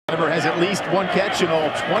Has at least one catch in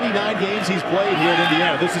all 29 games he's played here in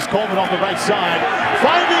Indiana. This is Coleman off the right side,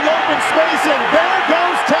 finding open space, and there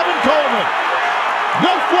goes Tevin Coleman.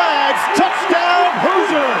 No flags, touchdown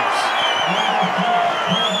Hoosiers!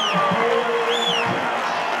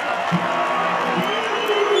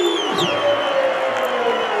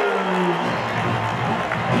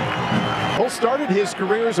 Cole started his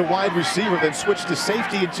career as a wide receiver, then switched to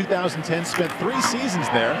safety in 2010, spent 3 seasons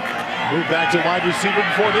there. Moved back to wide receiver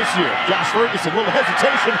before this year. Josh Ferguson, little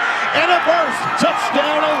hesitation, and a burst.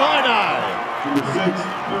 Touchdown Illini.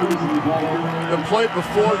 The play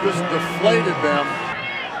before just deflated them.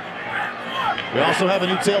 We also have a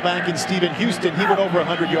new tailback in Stephen Houston. He went over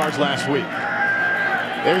 100 yards last week.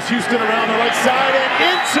 There's Houston around the right side and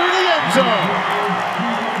into the end zone.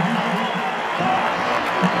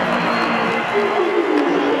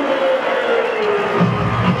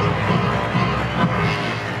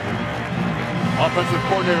 Offensive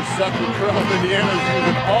coordinator Seth Luttrell of Indiana is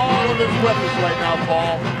using all of his weapons right now,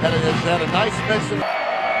 Paul. Has had a nice mix.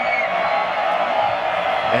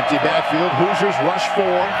 Empty backfield, Hoosiers rush 4.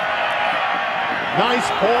 Nice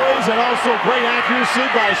poise and also great accuracy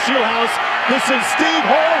by Shieldhouse. This is Steve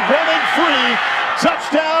Hall running free.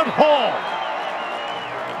 Touchdown Hall.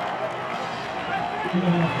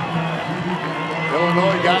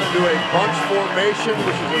 Illinois got into a bunch formation,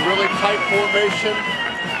 which is a really tight formation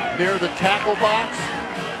near the tackle box,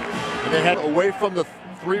 and they had away from the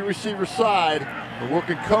 3 receiver side. They're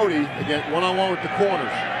working Cody again one-on-one with the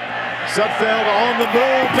corners. Sudfeld on the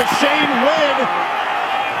move to Shane Wynn.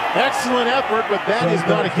 Excellent effort, but that is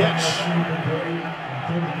not a catch.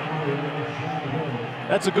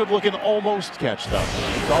 That's a good-looking almost catch, though.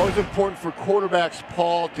 It's always important for quarterbacks,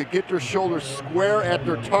 Paul, to get their shoulders square at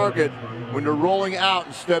their target when they're rolling out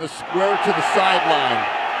instead of square to the sideline.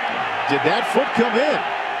 Did that foot come in?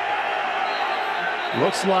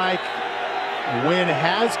 Looks like Wynn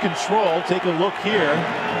has control. Take a look here.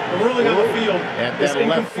 The ruling on the field at is that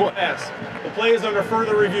left foot. Pass. The play is under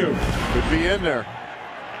further review. Could be in there.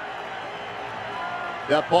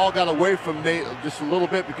 That ball got away from Nate just a little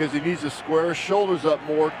bit because he needs to square his shoulders up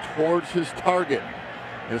more towards his target.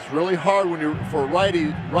 And it's really hard when you're for a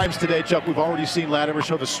righty. Rimes today, Chuck. We've already seen Latimer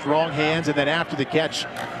show the strong hands, and then after the catch,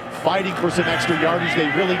 fighting for some extra yardage. They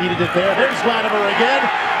really needed it there. There's Latimer again.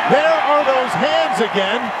 There are those hands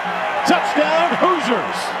again. Touchdown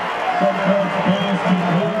Hoosiers.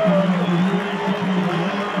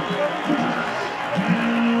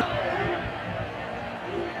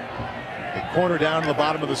 The corner down in the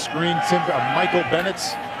bottom of the screen. Michael Bennett.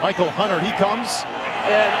 Michael Hunter, he comes.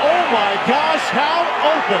 And oh my gosh, how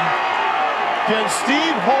open can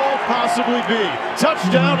Steve Hall possibly be?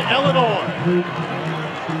 Touchdown Illinois.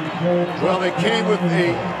 Well, they came with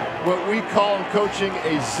what we call in coaching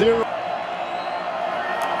a 0.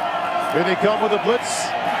 Here they come with a blitz.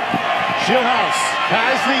 Shieldhouse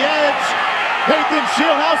has the edge. Nathan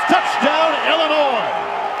Shieldhouse, touchdown Illinois.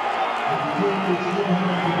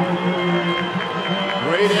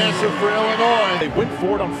 Great answer for Illinois. They went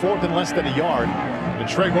for it on 4th and less than a yard. And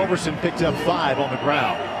Trey Roberson picked up 5 on the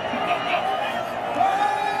ground.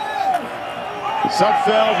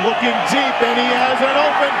 Sudfeld looking deep, and he has an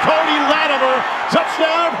open Cody Latimer.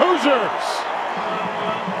 Touchdown Hoosiers.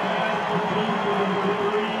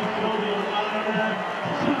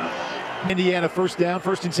 Indiana first down,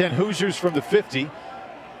 1st and 10 Hoosiers from the 50.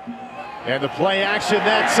 And the play action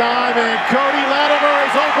that time, and Cody Latimer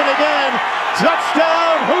is open again.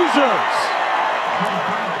 Touchdown Hoosiers.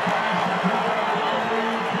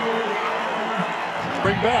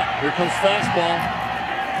 Bring back. Here comes fastball.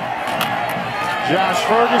 Josh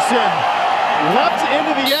Ferguson leapt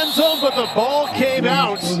into the end zone, but the ball came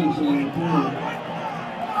out.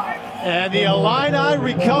 And the Illini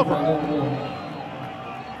recover.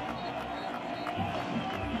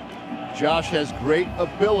 Josh has great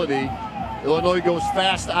ability. Illinois goes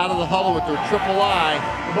fast out of the huddle with their triple I.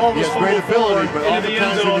 The ball was he has great ability, but into the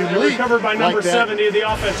end zone and recovered by number 70 of the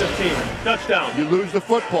offensive team. Touchdown. You lose the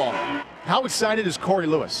football. How excited is Corey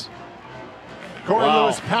Lewis? Corey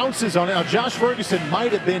Lewis pounces on it. Now, Josh Ferguson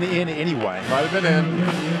might have been in anyway. Might have been in.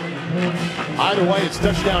 Either way, it's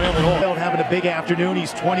touchdown Illinois. Having a big afternoon.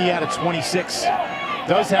 He's 20 out of 26.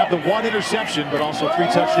 Does have the 1 interception, but also 3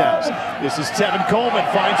 touchdowns. This is Tevin Coleman.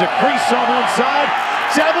 Finds a crease on one side.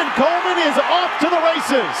 Tevin Coleman is off to the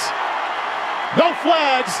races. No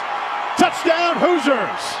flags. Touchdown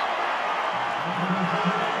Hoosiers.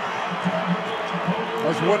 I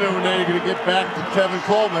was wondering when they were going to get back to Tevin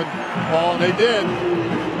Coleman, Paul, and they did.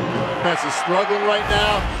 Defense is struggling right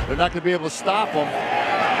now. They're not going to be able to stop him.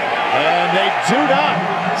 And they do not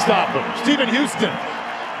stop him. Stephen Houston.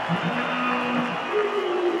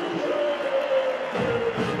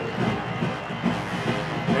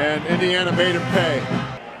 and Indiana made him pay.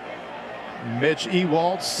 Mitch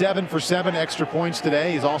Ewald, 7 for 7 extra points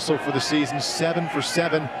today. He's also for the season 7 for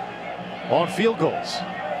 7 on field goals.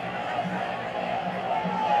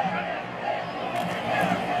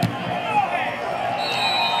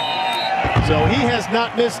 So he has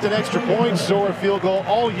not missed an extra point or a field goal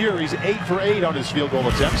all year. He's 8 for 8 on his field goal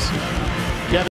attempts.